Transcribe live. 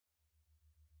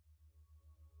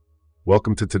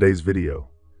Welcome to today's video.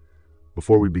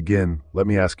 Before we begin, let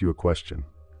me ask you a question.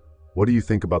 What do you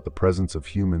think about the presence of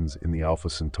humans in the Alpha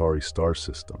Centauri star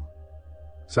system?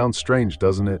 Sounds strange,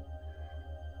 doesn't it?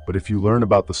 But if you learn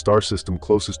about the star system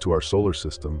closest to our solar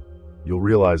system, you'll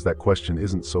realize that question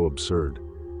isn't so absurd.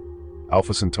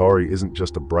 Alpha Centauri isn't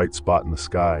just a bright spot in the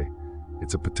sky,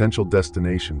 it's a potential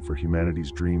destination for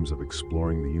humanity's dreams of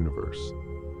exploring the universe.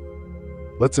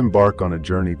 Let's embark on a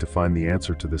journey to find the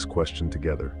answer to this question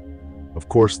together. Of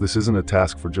course, this isn't a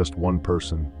task for just one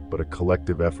person, but a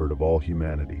collective effort of all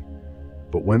humanity.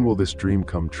 But when will this dream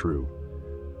come true?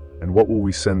 And what will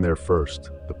we send there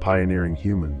first, the pioneering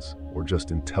humans, or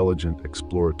just intelligent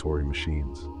exploratory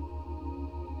machines?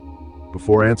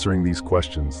 Before answering these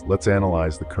questions, let's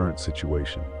analyze the current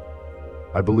situation.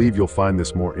 I believe you'll find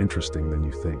this more interesting than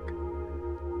you think.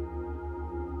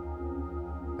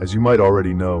 As you might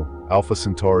already know, Alpha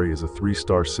Centauri is a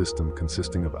three-star system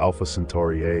consisting of Alpha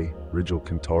Centauri A, Rigil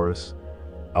Kentaurus,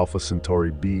 Alpha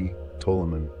Centauri B,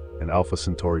 Ptolemy, and Alpha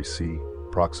Centauri C,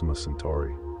 Proxima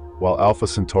Centauri. While Alpha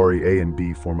Centauri A and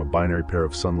B form a binary pair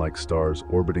of sun-like stars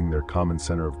orbiting their common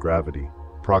center of gravity,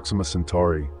 Proxima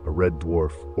Centauri, a red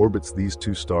dwarf, orbits these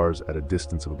two stars at a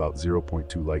distance of about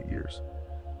 0.2 light-years.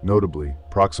 Notably,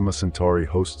 Proxima Centauri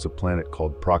hosts a planet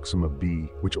called Proxima b,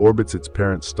 which orbits its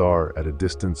parent star at a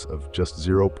distance of just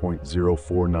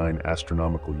 0.049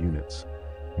 astronomical units,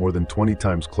 more than 20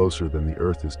 times closer than the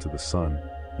Earth is to the Sun,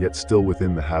 yet still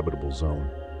within the habitable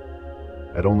zone.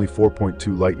 At only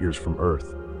 4.2 light-years from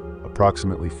Earth,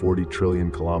 approximately 40 trillion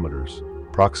kilometers,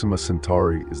 Proxima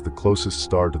Centauri is the closest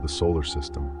star to the solar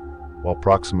system, while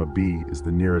Proxima b is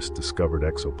the nearest discovered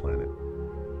exoplanet.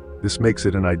 This makes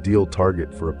it an ideal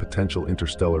target for a potential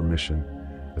interstellar mission,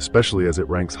 especially as it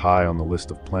ranks high on the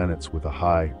list of planets with a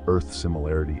high Earth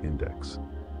Similarity Index.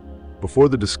 Before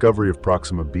the discovery of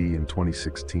Proxima b in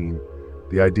 2016,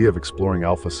 the idea of exploring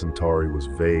Alpha Centauri was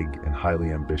vague and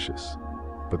highly ambitious.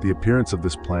 But the appearance of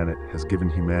this planet has given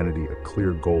humanity a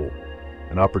clear goal,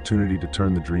 an opportunity to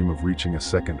turn the dream of reaching a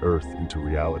second Earth into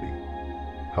reality.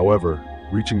 However,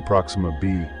 reaching Proxima b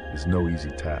is no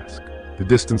easy task. The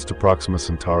distance to Proxima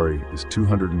Centauri is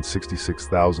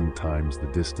 266,000 times the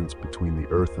distance between the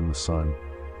Earth and the Sun,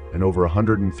 and over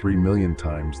 103 million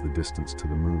times the distance to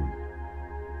the Moon.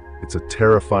 It's a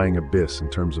terrifying abyss in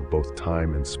terms of both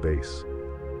time and space.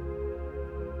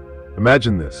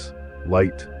 Imagine this: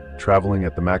 light, traveling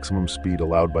at the maximum speed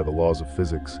allowed by the laws of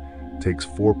physics, takes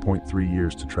 4.3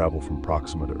 years to travel from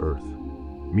Proxima to Earth.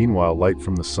 Meanwhile, light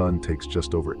from the Sun takes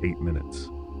just over 8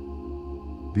 minutes.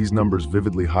 These numbers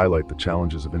vividly highlight the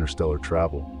challenges of interstellar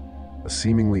travel, a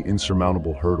seemingly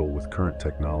insurmountable hurdle with current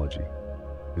technology.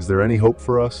 Is there any hope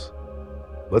for us?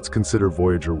 Let's consider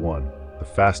Voyager 1, the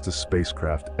fastest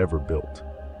spacecraft ever built.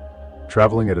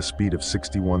 Traveling at a speed of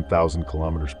 61,000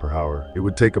 kilometers per hour, it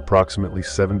would take approximately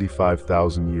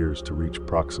 75,000 years to reach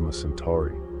Proxima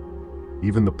Centauri.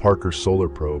 Even the Parker Solar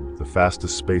Probe, the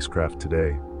fastest spacecraft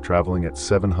today, traveling at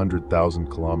 700,000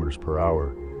 kilometers per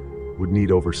hour, would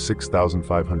need over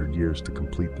 6,500 years to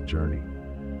complete the journey.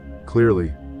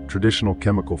 Clearly, traditional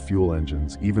chemical fuel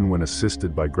engines, even when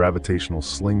assisted by gravitational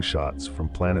slingshots from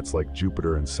planets like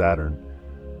Jupiter and Saturn,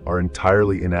 are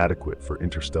entirely inadequate for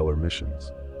interstellar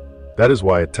missions. That is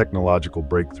why a technological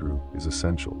breakthrough is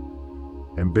essential.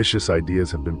 Ambitious ideas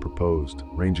have been proposed,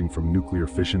 ranging from nuclear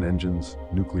fission engines,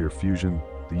 nuclear fusion,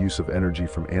 the use of energy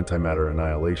from antimatter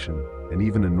annihilation, and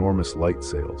even enormous light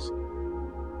sails.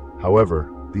 However,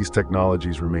 these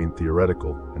technologies remain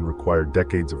theoretical and require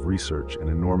decades of research and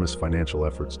enormous financial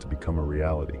efforts to become a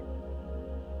reality.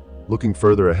 Looking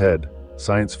further ahead,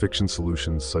 science fiction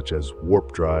solutions such as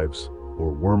warp drives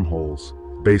or wormholes,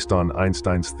 based on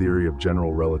Einstein's theory of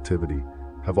general relativity,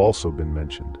 have also been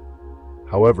mentioned.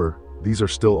 However, these are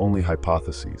still only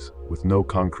hypotheses, with no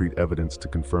concrete evidence to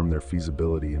confirm their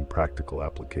feasibility in practical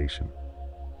application.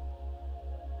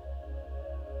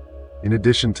 In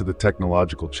addition to the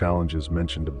technological challenges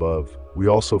mentioned above, we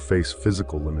also face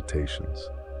physical limitations.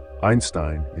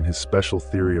 Einstein, in his special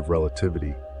theory of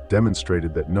relativity,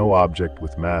 demonstrated that no object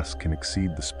with mass can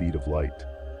exceed the speed of light.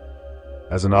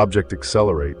 As an object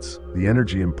accelerates, the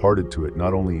energy imparted to it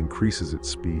not only increases its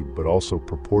speed, but also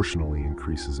proportionally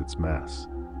increases its mass.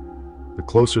 The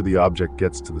closer the object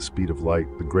gets to the speed of light,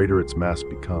 the greater its mass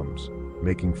becomes,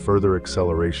 making further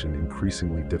acceleration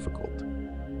increasingly difficult.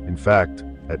 In fact,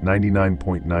 at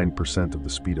 99.9% of the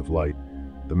speed of light,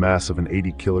 the mass of an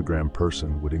 80-kilogram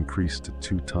person would increase to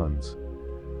 2 tons.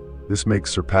 This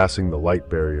makes surpassing the light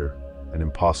barrier an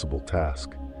impossible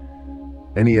task.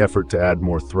 Any effort to add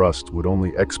more thrust would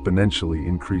only exponentially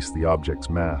increase the object's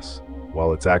mass,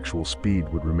 while its actual speed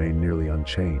would remain nearly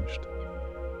unchanged.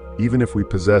 Even if we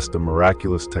possessed a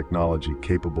miraculous technology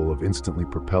capable of instantly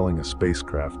propelling a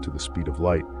spacecraft to the speed of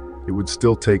light, it would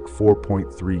still take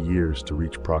 4.3 years to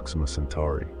reach Proxima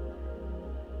Centauri.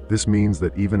 This means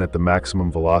that even at the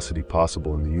maximum velocity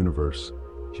possible in the universe,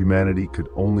 humanity could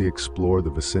only explore the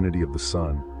vicinity of the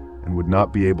Sun and would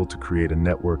not be able to create a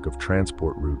network of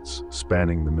transport routes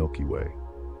spanning the Milky Way.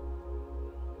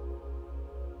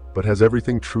 But has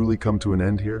everything truly come to an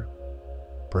end here?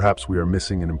 Perhaps we are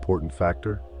missing an important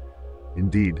factor?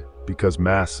 Indeed, because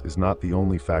mass is not the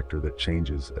only factor that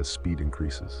changes as speed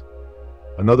increases.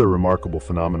 Another remarkable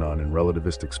phenomenon in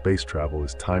relativistic space travel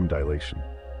is time dilation.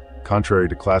 Contrary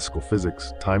to classical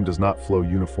physics, time does not flow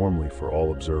uniformly for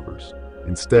all observers.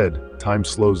 Instead, time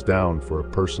slows down for a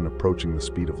person approaching the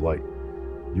speed of light.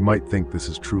 You might think this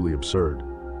is truly absurd,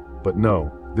 but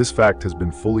no, this fact has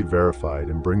been fully verified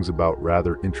and brings about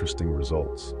rather interesting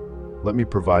results. Let me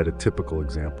provide a typical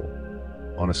example.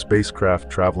 On a spacecraft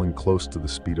traveling close to the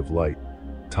speed of light,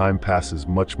 time passes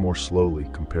much more slowly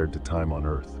compared to time on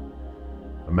Earth.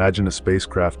 Imagine a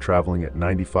spacecraft traveling at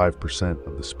 95%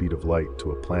 of the speed of light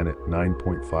to a planet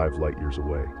 9.5 light-years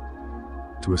away.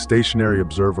 To a stationary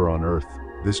observer on Earth,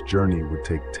 this journey would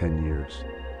take 10 years.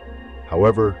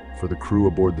 However, for the crew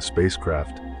aboard the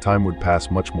spacecraft, time would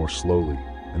pass much more slowly,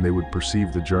 and they would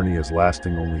perceive the journey as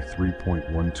lasting only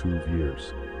 3.12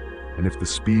 years. And if the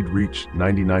speed reached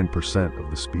 99% of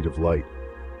the speed of light,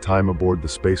 time aboard the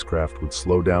spacecraft would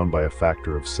slow down by a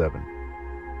factor of 7.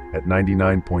 At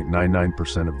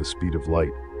 99.99% of the speed of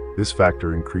light, this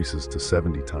factor increases to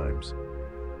 70 times.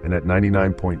 And at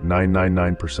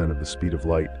 99.999% of the speed of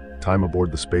light, time aboard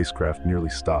the spacecraft nearly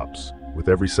stops, with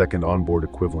every second on board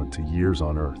equivalent to years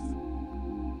on Earth.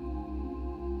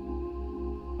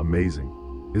 Amazing,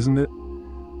 isn't it?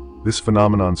 This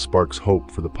phenomenon sparks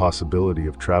hope for the possibility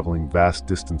of traveling vast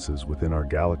distances within our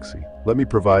galaxy. Let me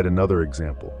provide another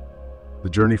example.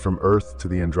 The journey from Earth to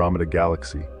the Andromeda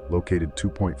Galaxy, located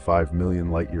 2.5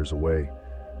 million light-years away,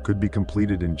 could be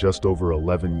completed in just over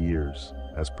 11 years,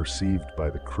 as perceived by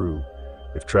the crew,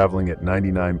 if traveling at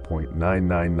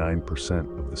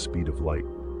 99.999% of the speed of light.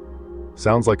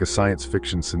 Sounds like a science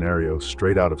fiction scenario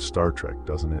straight out of Star Trek,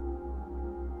 doesn't it?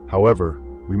 However,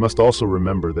 we must also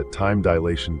remember that time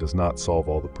dilation does not solve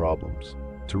all the problems.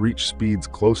 To reach speeds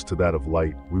close to that of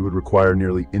light, we would require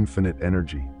nearly infinite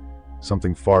energy,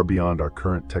 something far beyond our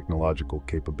current technological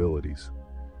capabilities.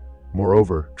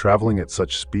 Moreover, traveling at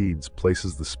such speeds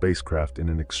places the spacecraft in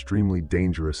an extremely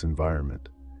dangerous environment.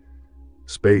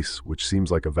 Space, which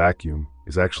seems like a vacuum,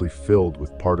 is actually filled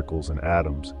with particles and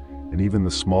atoms, and even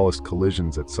the smallest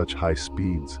collisions at such high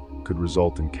speeds could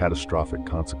result in catastrophic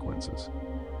consequences.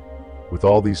 With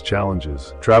all these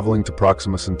challenges, traveling to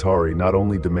Proxima Centauri not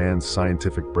only demands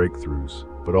scientific breakthroughs,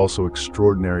 but also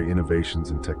extraordinary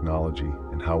innovations in technology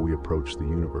and how we approach the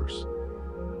universe.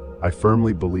 I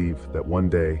firmly believe that one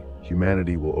day,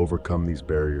 humanity will overcome these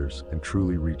barriers and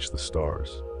truly reach the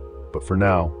stars. But for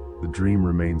now, the dream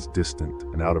remains distant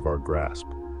and out of our grasp.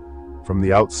 From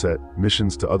the outset,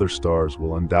 missions to other stars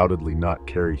will undoubtedly not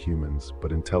carry humans,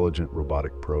 but intelligent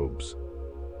robotic probes.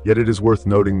 Yet it is worth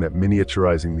noting that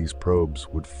miniaturizing these probes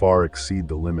would far exceed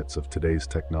the limits of today's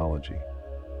technology.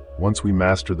 Once we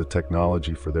master the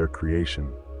technology for their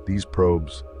creation, these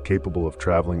probes, capable of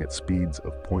traveling at speeds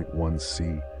of 0.1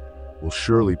 c, will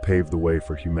surely pave the way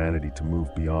for humanity to move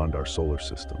beyond our solar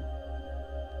system.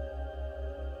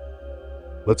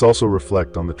 Let's also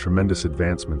reflect on the tremendous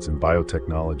advancements in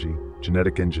biotechnology,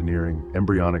 genetic engineering,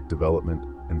 embryonic development,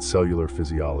 and cellular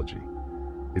physiology.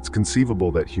 It's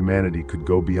conceivable that humanity could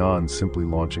go beyond simply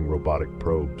launching robotic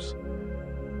probes.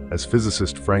 As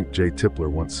physicist Frank J.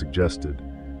 Tipler once suggested,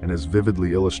 and as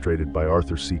vividly illustrated by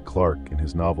Arthur C. Clarke in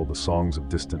his novel The Songs of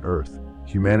Distant Earth,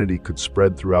 humanity could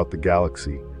spread throughout the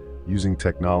galaxy using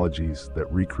technologies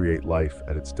that recreate life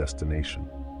at its destination.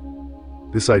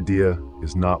 This idea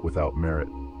is not without merit.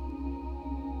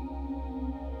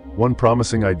 One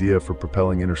promising idea for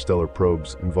propelling interstellar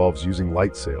probes involves using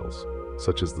light sails,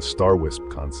 such as the Star Wisp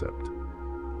concept.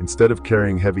 Instead of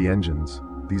carrying heavy engines,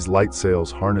 these light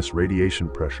sails harness radiation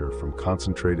pressure from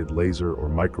concentrated laser or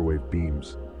microwave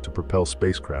beams to propel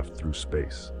spacecraft through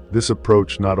space. This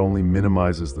approach not only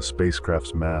minimizes the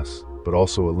spacecraft's mass, but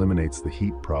also eliminates the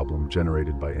heat problem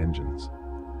generated by engines.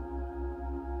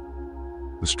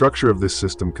 The structure of this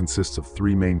system consists of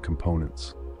three main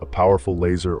components: a powerful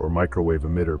laser or microwave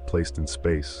emitter placed in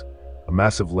space, a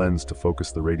massive lens to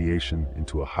focus the radiation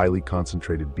into a highly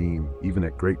concentrated beam even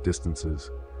at great distances,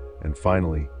 and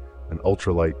finally, an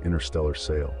ultralight interstellar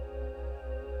sail.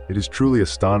 It is truly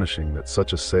astonishing that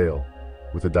such a sail,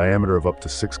 with a diameter of up to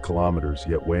 6 kilometers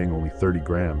yet weighing only 30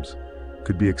 grams,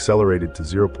 could be accelerated to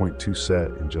 0.2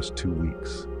 set in just 2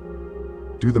 weeks.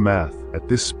 Do the math. At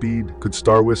this speed, could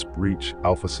StarWisp reach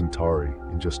Alpha Centauri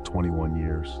in just 21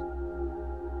 years?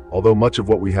 Although much of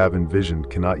what we have envisioned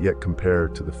cannot yet compare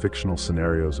to the fictional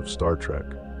scenarios of Star Trek,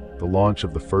 the launch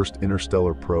of the first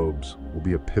interstellar probes will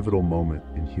be a pivotal moment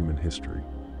in human history.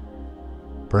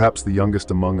 Perhaps the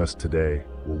youngest among us today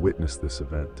will witness this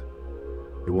event.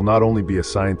 It will not only be a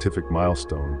scientific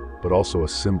milestone, but also a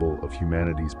symbol of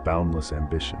humanity's boundless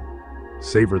ambition.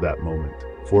 Savor that moment,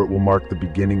 for it will mark the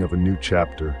beginning of a new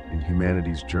chapter in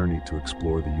humanity's journey to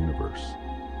explore the universe.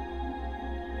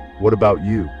 What about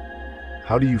you?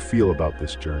 How do you feel about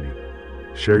this journey?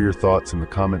 Share your thoughts in the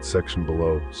comments section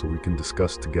below so we can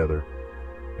discuss together.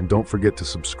 And don't forget to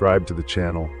subscribe to the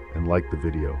channel and like the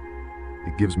video.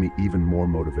 It gives me even more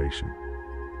motivation.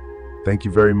 Thank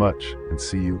you very much, and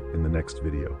see you in the next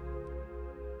video.